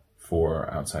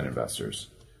for outside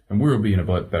investors. And we'll be in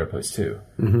a better place too.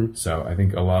 So I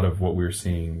think a lot of what we're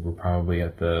seeing, we're probably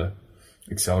at the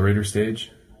accelerator stage,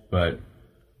 but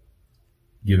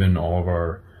given all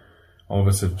of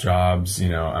us have jobs, I'm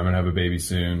going to have a baby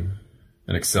soon.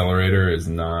 An accelerator is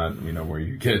not, where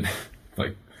you get,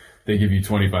 like, they give you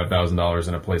 $25,000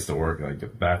 and a place to work.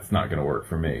 Like, that's not going to work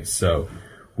for me. So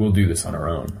we'll do this on our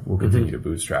own. We'll continue to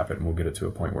bootstrap it, and we'll get it to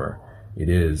a point where it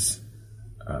is,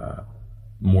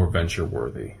 more venture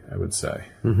worthy, I would say.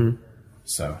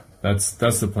 So that's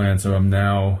the plan. So I'm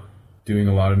now doing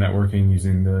a lot of networking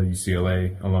using the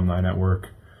UCLA alumni network,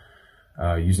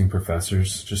 using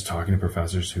professors, just talking to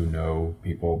professors who know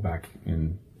people back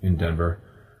in Denver.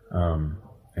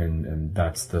 And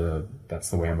that's the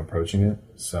way I'm approaching it.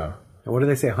 So what do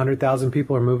they say? 100,000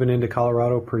 people are moving into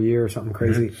Colorado per year or something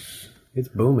crazy. It's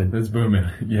booming. It's booming.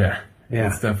 Yeah.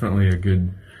 It's definitely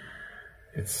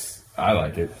I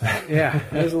like it. Yeah,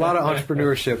 there's a lot of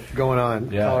entrepreneurship going on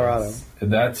in Colorado.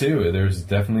 That too. There's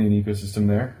definitely an ecosystem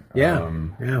there.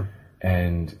 Yeah.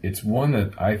 And it's one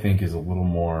that I think is a little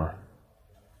more,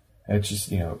 it's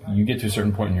just, you get to a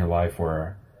certain point in your life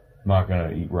where I'm not going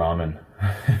to eat ramen,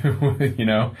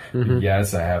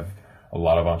 Yes, I have a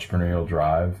lot of entrepreneurial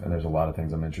drive and there's a lot of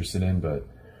things I'm interested in, but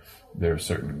there are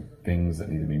certain things that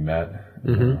need to be met.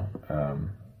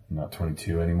 I'm not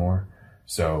 22 anymore.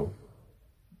 So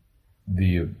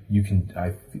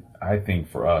I think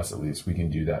for us, at least, we can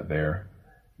do that there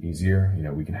easier.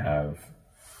 We can have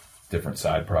different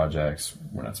side projects.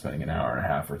 We're not spending an hour and a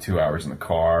half or 2 hours in the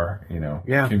car,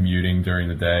 commuting during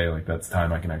the day. Like, that's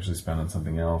time I can actually spend on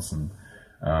something else. And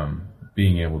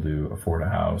being able to afford a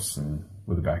house and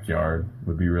with a backyard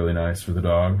would be really nice for the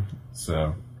dog.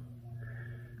 So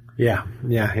yeah.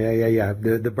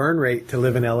 The burn rate to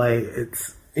live in LA,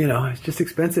 it's just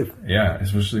expensive. Yeah,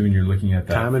 especially when you're looking at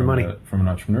that time and money from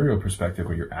an entrepreneurial perspective,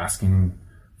 where you're asking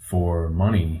for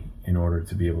money in order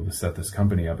to be able to set this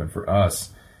company up. And for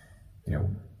us,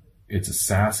 it's a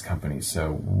SaaS company,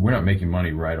 so we're not making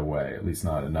money right away, at least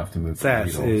not enough to move the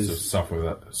needle. So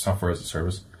software as a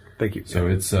service. Thank you. So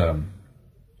it's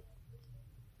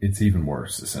even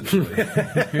worse, essentially.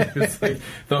 It's like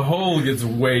the hole gets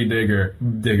way digger.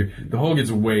 The hole gets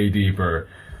way deeper.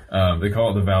 They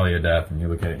call it the Valley of Death, and you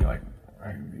look at it and you're like,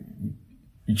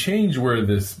 you change where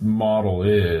this model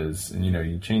is, and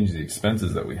you change the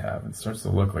expenses that we have, and it starts to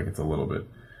look like it's a little bit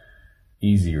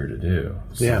easier to do.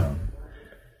 So.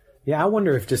 Yeah, I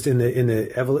wonder if just in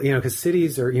the because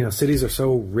cities are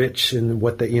so rich in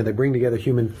what they bring together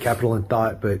human capital and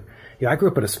thought. But I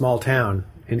grew up in a small town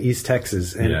in East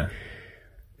Texas, and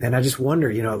I just wonder,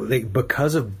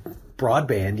 because of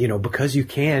broadband, because you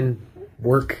can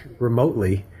work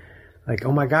remotely. Like,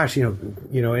 oh my gosh, and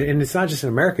it's not just in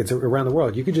America, it's around the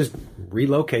world. You could just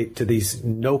relocate to these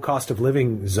no cost of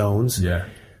living zones. Yeah.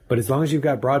 But as long as you've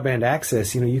got broadband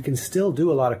access, you can still do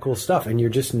a lot of cool stuff, and you're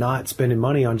just not spending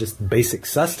money on just basic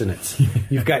sustenance.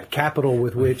 You've got capital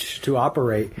with which to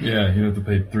operate. Yeah, you don't have to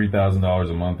pay $3,000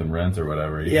 a month in rent or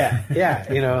whatever.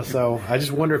 Yeah. So I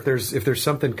just wonder if there's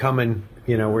something coming,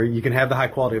 where you can have the high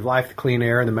quality of life, the clean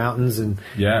air, and the mountains, and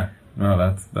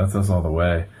that's us all the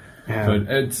way. Yeah.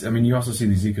 But you also see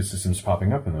these ecosystems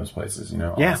popping up in those places,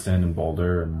 Austin and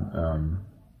Boulder and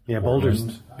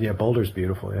Boulder's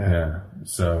beautiful. Yeah.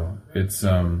 So it's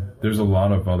there's a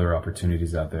lot of other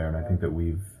opportunities out there, and I think that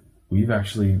we've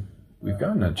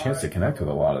gotten a chance to connect with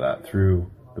a lot of that through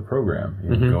the program.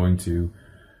 Going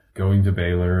to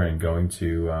Baylor and going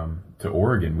to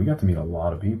Oregon, we got to meet a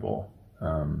lot of people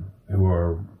who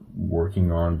are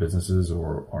working on businesses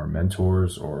or are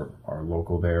mentors or are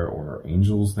local there or are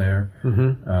angels there,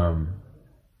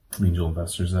 angel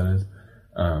investors, that is,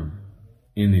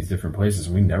 in these different places.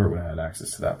 We never would have had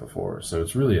access to that before. So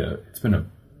it's really it's been a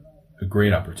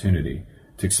great opportunity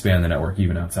to expand the network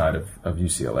even outside of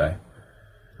UCLA.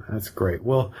 That's great.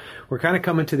 Well, we're kind of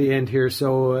coming to the end here.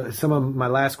 So some of my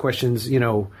last questions,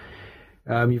 you've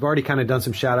already kind of done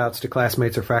some shout outs to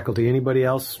classmates or faculty. Anybody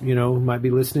else, who might be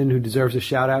listening who deserves a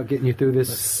shout out getting you through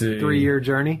this 3-year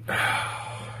journey?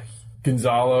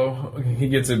 Gonzalo, he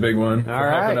gets a big one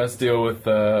for helping us deal with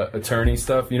attorney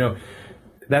stuff.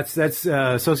 That's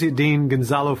Associate Dean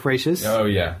Gonzalo Freixas. Oh,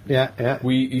 yeah. Yeah.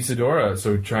 Isadora,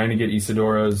 so trying to get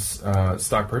Isadora's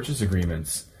stock purchase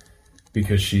agreements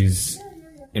because she's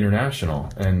international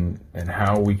and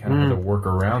how we kind of had to work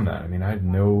around that. I mean, I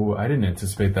didn't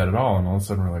anticipate that at all. And all of a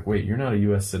sudden we're like, wait, you're not a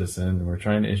U.S. citizen and we're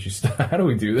trying to issue stuff. How do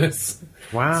we do this?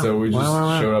 Wow. So we just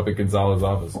showed up at Gonzalo's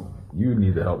office. You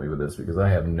need to help me with this because I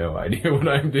have no idea what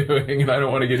I'm doing and I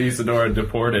don't want to get Isadora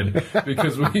deported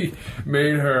because we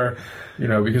made her,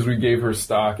 because we gave her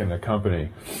stock in the company.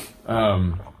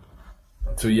 So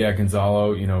yeah,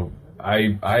 Gonzalo,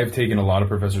 I've taken a lot of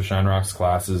Professor Shinerock's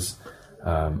classes.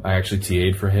 I actually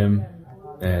TA'd for him,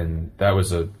 and that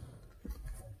was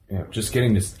just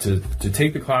getting this to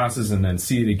take the classes and then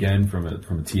see it again from a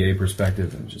TA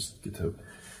perspective and just get to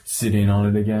sit in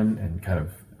on it again and kind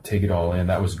of take it all in.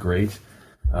 That was great.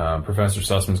 Professor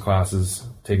Sussman's classes,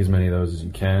 take as many of those as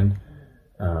you can.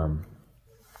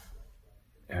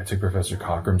 I took Professor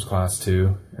Cockram's class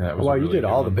too. And that was you did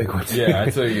all the big ones. Yeah, I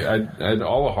had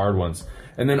all the hard ones.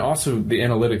 And then also the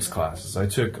analytics classes. I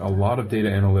took a lot of data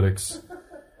analytics.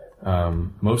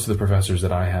 Most of the professors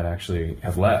that I had actually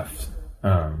have left.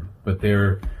 But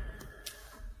they're,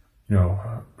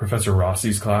 Professor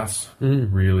Rossi's class,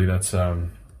 really, that's a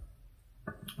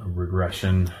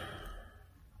regression.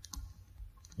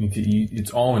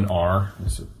 It's all in R.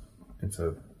 It's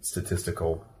a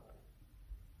statistical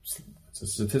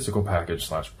package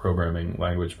 / programming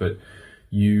language, but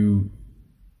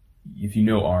if you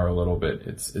know R a little bit,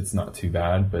 it's not too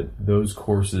bad. But those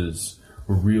courses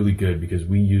were really good because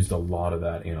we used a lot of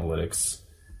that analytics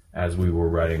as we were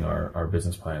writing our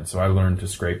business plan. So I learned to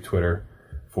scrape Twitter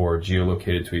for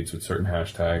geolocated tweets with certain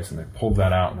hashtags, and I pulled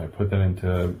that out and I put that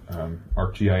into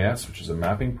ArcGIS, which is a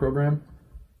mapping program.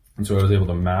 And so I was able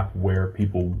to map where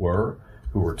people were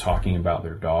who were talking about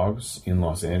their dogs in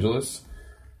Los Angeles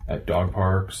at dog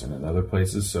parks and in other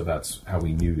places. So that's how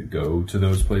we knew to go to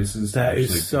those places. That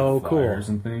is so cool.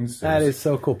 And things. So that is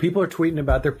so cool. People are tweeting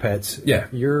about their pets. Yeah.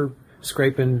 You're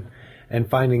scraping and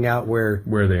finding out where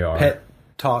they are. Pet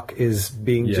talk is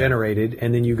being generated,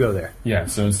 and then you go there. Yeah,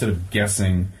 so instead of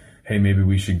guessing hey, maybe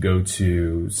we should go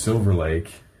to Silver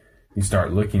Lake, you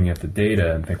start looking at the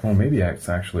data and think, well, maybe it's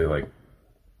actually like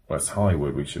West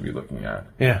Hollywood we should be looking at,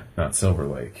 not Silver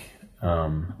Lake.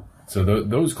 So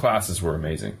those classes were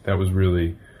amazing. That was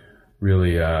really,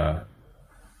 really it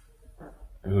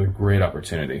was a great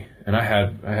opportunity. And I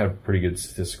had a pretty good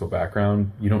statistical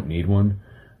background. You don't need one.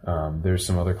 There's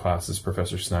some other classes.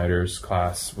 Professor Snyder's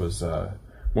class was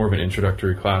more of an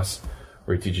introductory class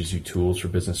where he teaches you tools for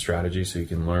business strategy, so you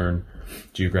can learn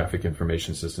geographic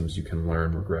information systems. You can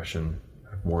learn regression,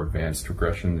 more advanced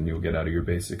regression than you'll get out of your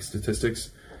basic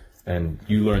statistics. And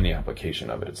you learn the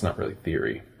application of it. It's not really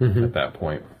theory at that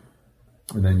point.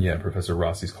 And then, Professor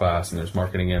Rossi's class, and there's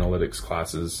marketing analytics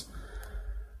classes.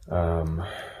 I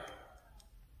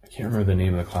can't remember the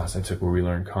name of the class I took where we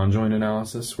learned conjoint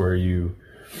analysis, where you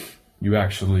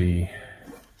actually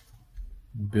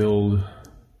build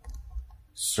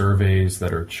surveys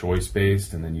that are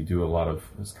choice-based, and then you do a lot of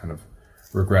this kind of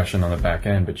regression on the back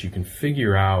end, but you can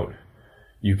figure out,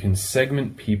 you can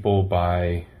segment people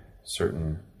by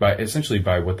essentially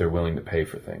by what they're willing to pay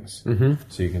for things.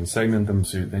 So you can segment them,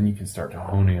 so then you can start to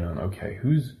hone in on, okay,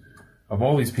 who's, of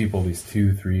all these people, these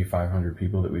 200, 300, 500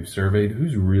 people that we've surveyed,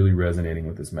 who's really resonating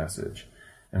with this message?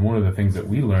 And one of the things that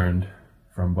we learned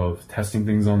from both testing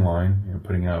things online,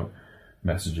 putting out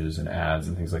messages and ads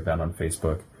and things like that on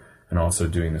Facebook, and also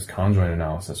doing this conjoint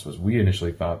analysis, was we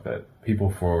initially thought that people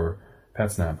for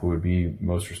PetSnap who would be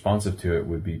most responsive to it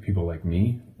would be people like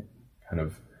me, kind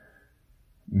of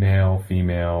male,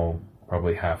 female,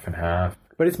 probably half and half.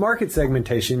 But it's market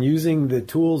segmentation using the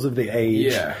tools of the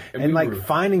age, and like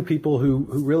finding people who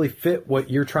really fit what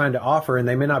you're trying to offer, and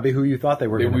they may not be who you thought they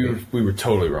were going to be. We were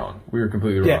totally wrong. We were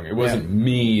completely wrong. It wasn't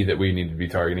me that we needed to be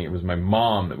targeting. It was my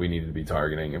mom that we needed to be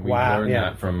targeting, and we learned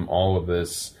that from all of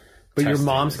this. But your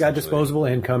mom's got disposable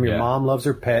income. Your mom loves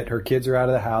her pet. Her kids are out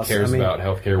of the house. Cares about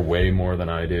healthcare way more than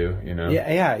I do,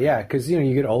 Yeah. Because,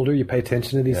 you get older, you pay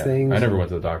attention to these things. I never went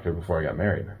to the doctor before I got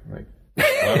married. Like,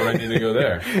 why would I need to go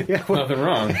there? Nothing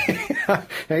wrong.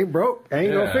 Ain't broke.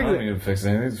 Ain't gonna fix it. I don't need to fix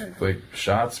anything. It's like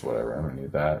shots, whatever. I don't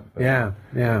need that.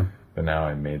 But, But now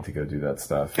I'm made to go do that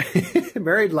stuff.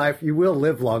 Married life, you will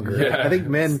live longer. I think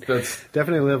men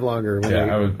definitely live longer.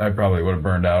 I probably would have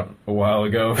burned out a while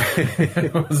ago if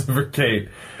it wasn't for Kate.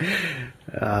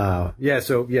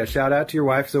 Shout out to your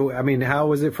wife. So, I mean, how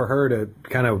was it for her to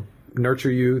kind of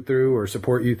nurture you through or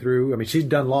support you through? I mean, she'd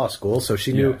done law school, so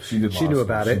she knew she knew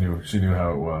about it. She knew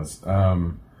how it was.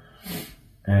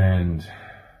 And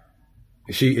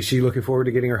Is she looking forward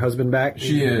to getting her husband back?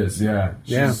 She is,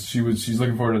 She's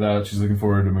looking forward to that. She's looking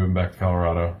forward to moving back to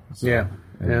Colorado. So,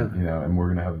 and we're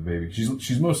gonna have a baby.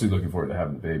 She's mostly looking forward to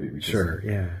having the baby because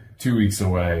 2 weeks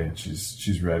away, and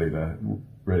she's ready to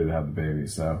have the baby.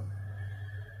 So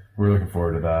we're looking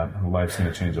forward to that. Life's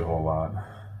gonna change a whole lot.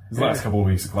 These last couple of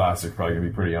weeks of class are probably going to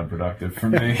be pretty unproductive for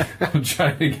me. I'm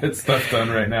trying to get stuff done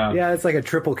right now. Yeah, it's like a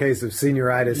triple case of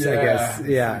senioritis, I guess.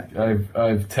 Yeah.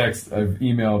 I've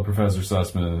emailed Professor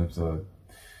Sussman. So,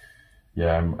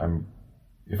 I'm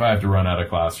if I have to run out of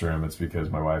classroom, it's because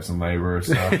my wife's in labor.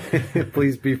 So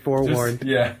please be forewarned.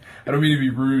 I don't mean to be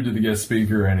rude to the guest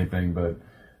speaker or anything, but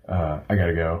I got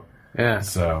to go. Yeah.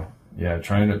 So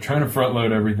trying to front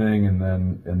load everything, and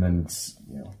then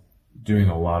doing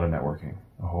a lot of networking.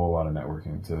 A whole lot of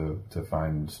networking to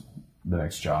find the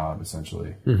next job,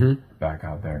 essentially, back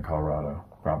out there in Colorado,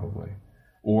 probably,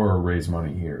 or raise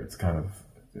money here. It's kind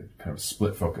of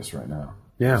split focus right now.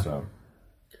 Yeah. So,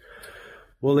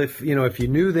 well, if you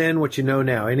knew then what you know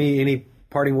now, any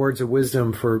parting words of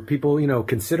wisdom for people,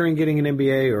 considering getting an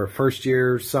MBA or first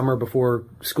year summer before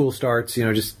school starts,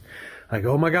 just like,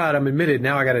 oh my God, I'm admitted.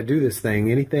 Now I got to do this thing.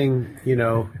 Anything,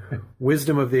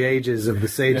 wisdom of the ages, of the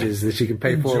sages that you can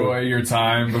pay for. Enjoy your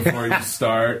time before you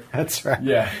start. That's right.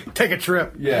 Yeah. Take a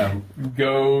trip. Yeah.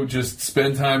 Go just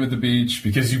spend time at the beach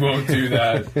because you won't do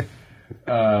that.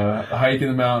 Hike in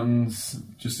the mountains.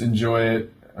 Just enjoy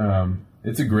it.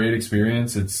 It's a great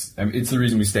experience. It's the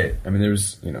reason we stayed. I mean,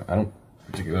 I don't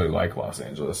particularly like Los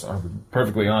Angeles. I'm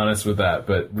perfectly honest with that.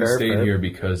 But we stayed here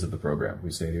because of the program.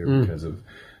 We stayed here because of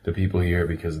the people here,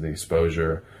 because of the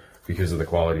exposure, because of the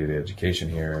quality of the education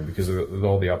here, and because of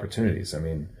all the opportunities. I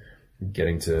mean,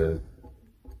 getting to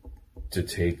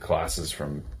take classes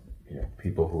from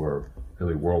people who are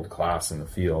really world class in the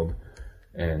field,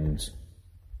 and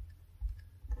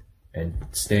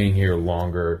staying here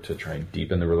longer to try and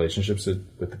deepen the relationships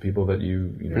with the people that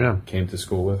you came to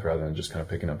school with, rather than just kind of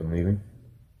picking up and leaving.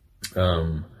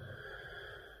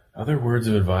 Other words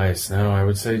of advice? No, I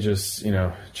would say just,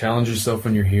 challenge yourself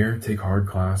when you're here. Take hard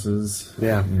classes.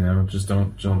 Yeah. Just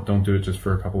don't do it just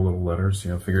for a couple little letters.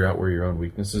 Figure out where your own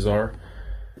weaknesses are.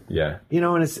 Yeah.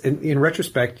 And it's in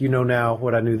retrospect, now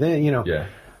what I knew then, Yeah.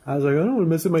 I was like, I don't want to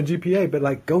mess up my GPA, but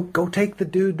like, go take the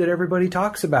dude that everybody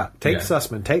talks about. Take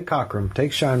Sussman, take Cockrum,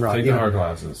 take Shinerock. Take the hard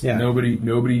classes. Yeah.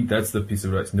 Nobody, that's the piece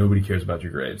of advice. Nobody cares about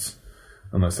your grades.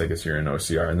 Unless I guess you're in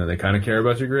OCR, and then they kind of care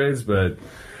about your grades, but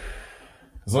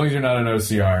as long as you're not an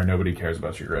OCR, nobody cares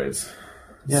about your grades.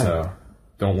 Yeah. So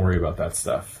don't worry about that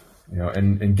stuff.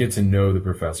 And get to know the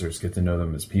professors, get to know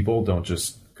them as people. Don't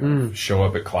just kind of show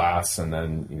up at class and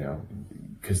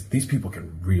then, because these people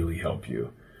can really help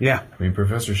you. Yeah. I mean,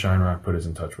 Professor Shinerock put us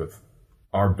in touch with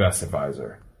our best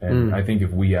advisor. And I think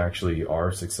if we actually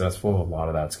are successful, a lot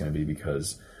of that's going to be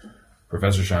because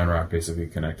Professor Shinerock basically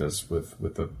connect us with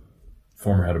the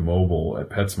former head of mobile at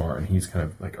PetSmart, and he's kind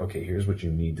of like, okay, here's what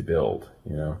you need to build,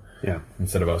 Yeah.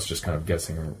 instead of us just kind of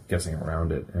guessing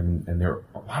around it. And a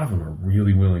lot of them are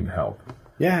really willing to help.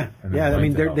 Yeah. And Yeah. they'd I like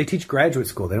mean, to help. they teach graduate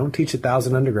school. They don't teach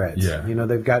 1,000 undergrads. Yeah.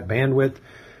 They've got bandwidth.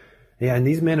 Yeah. And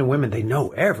these men and women, they know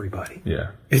everybody.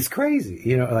 Yeah. It's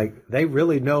crazy. Like they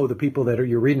really know the people that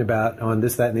you're reading about on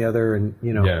this, that, and the other. And,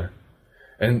 Yeah.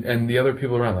 And the other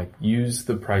people around, like, use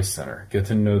the Price Center. Get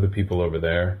to know the people over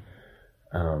there.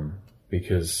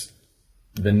 Because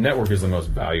the network is the most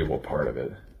valuable part of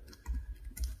it.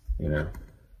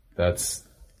 That's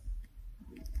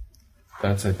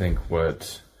I think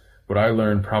what I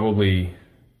learned probably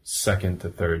second to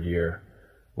third year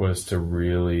was to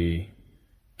really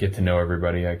get to know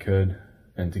everybody I could,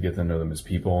 and to get to know them as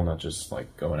people, not just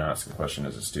like go and ask a question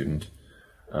as a student.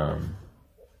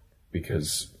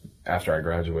 Because after I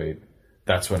graduate,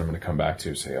 that's what I'm going to come back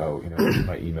to, say, I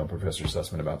might email Professor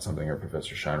Sussman about something or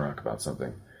Professor Shinerock about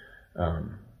something.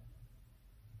 And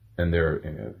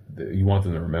you want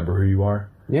them to remember who you are.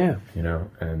 Yeah.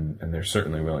 And they're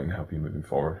certainly willing to help you moving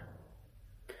forward.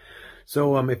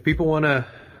 So if people want to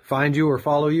find you or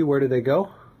follow you, where do they go?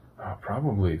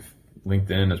 Probably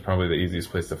LinkedIn is probably the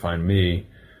easiest place to find me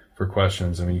for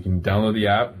questions. I mean, you can download the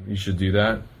app. You should do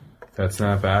that.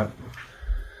 PetSnap app.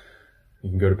 You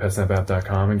can go to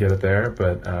PetSnapApp.com and get it there.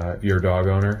 But if you're a dog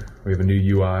owner, we have a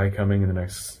new UI coming in the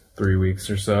next 3 weeks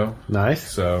or so. Nice.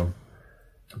 So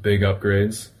big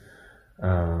upgrades.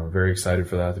 Very excited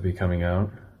for that to be coming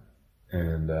out.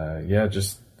 And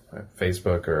just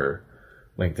Facebook or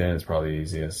LinkedIn is probably the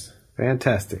easiest.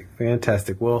 Fantastic.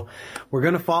 Well, we're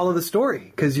going to follow the story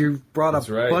because you brought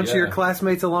a bunch of your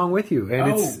classmates along with you,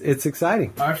 and it's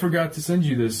exciting. I forgot to send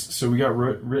you this. So we got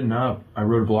written up. I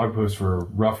wrote a blog post for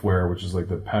Roughwear, which is like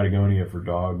the Patagonia for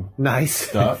dog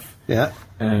stuff. Yeah.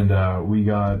 And we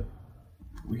got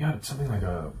something like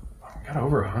we got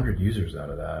over 100 users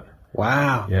out of that.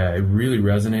 Wow. Yeah, it really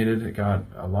resonated. It got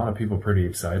a lot of people pretty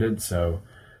excited. So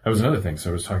that was another thing.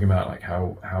 So I was talking about like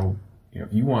how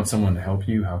if you want someone to help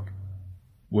you,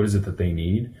 what is it that they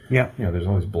need? Yeah. There's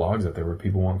all these blogs out there where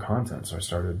people want content. So I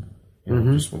started,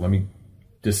 let me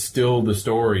distill the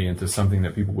story into something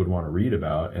that people would want to read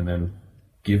about, and then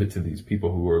give it to these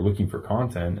people who are looking for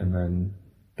content. And then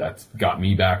that's got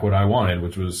me back what I wanted,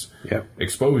 which was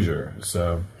exposure.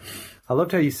 So I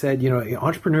loved how you said,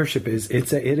 entrepreneurship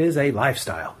is a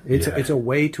lifestyle. It's a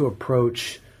way to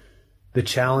approach the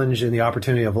challenge and the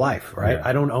opportunity of life, right? Yeah.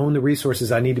 I don't own the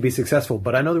resources I need to be successful,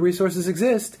 but I know the resources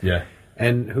exist. Yeah.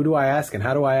 And who do I ask, and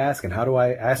how do I ask, and how do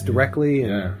I ask directly?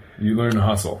 And you learn to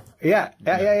hustle. Yeah.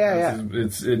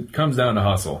 It comes down to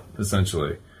hustle,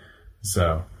 essentially.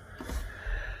 So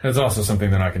that's also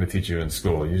something they're not going to teach you in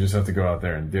school. You just have to go out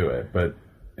there and do it. But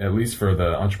at least for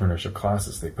the entrepreneurship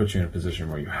classes, they put you in a position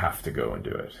where you have to go and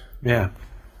do it.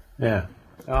 Yeah.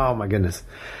 Oh, my goodness.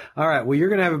 All right. Well, you're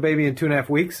going to have a baby in 2.5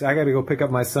 weeks. I got to go pick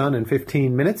up my son in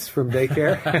 15 minutes from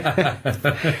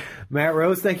daycare. Matt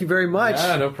Rose, thank you very much.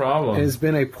 Yeah, no problem. It's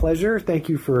been a pleasure. Thank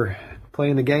you for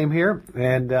playing the game here.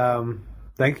 And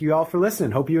thank you all for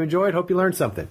listening. Hope you enjoyed. Hope you learned something.